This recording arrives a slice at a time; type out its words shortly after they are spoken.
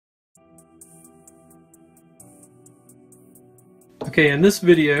Okay, in this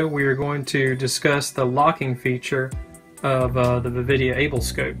video we are going to discuss the locking feature of the Vividia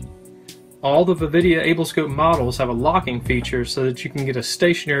Ablescope. All the Vividia Ablescope models have a locking feature so that you can get a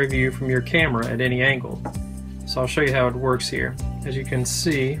stationary view from your camera at any angle. So I'll show you how it works here. As you can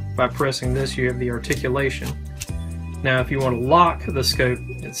see, by pressing this you have the articulation. Now if you want to lock the scope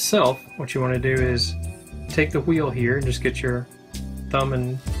itself, what you want to do is take the wheel here and just get your thumb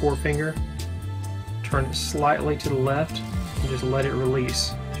and forefinger, turn it slightly to the left, and just let it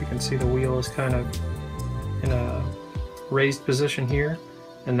release. As you can see, the wheel is kind of in a raised position here,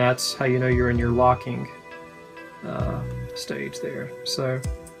 and that's how you know you're in your locking stage there. So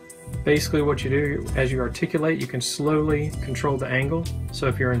basically what you do, as you articulate, you can slowly control the angle. So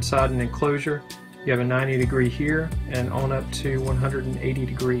if you're inside an enclosure, you have a 90 degree here and on up to 180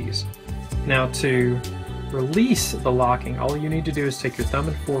 degrees. Now to release the locking, all you need to do is take your thumb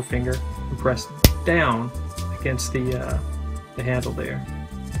and forefinger and press down against the handle there.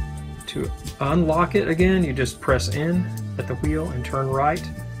 To unlock it again, you just press in at the wheel and turn right,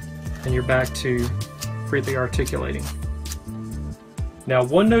 and you're back to freely articulating. Now,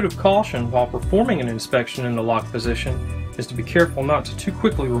 one note of caution while performing an inspection in the lock position is to be careful not to too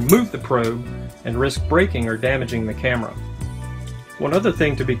quickly remove the probe and risk breaking or damaging the camera. One other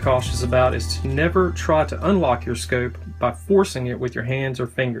thing to be cautious about is to never try to unlock your scope by forcing it with your hands or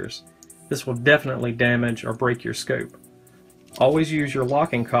fingers. This will definitely damage or break your scope. Always use your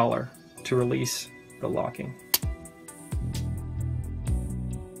locking collar to release the locking.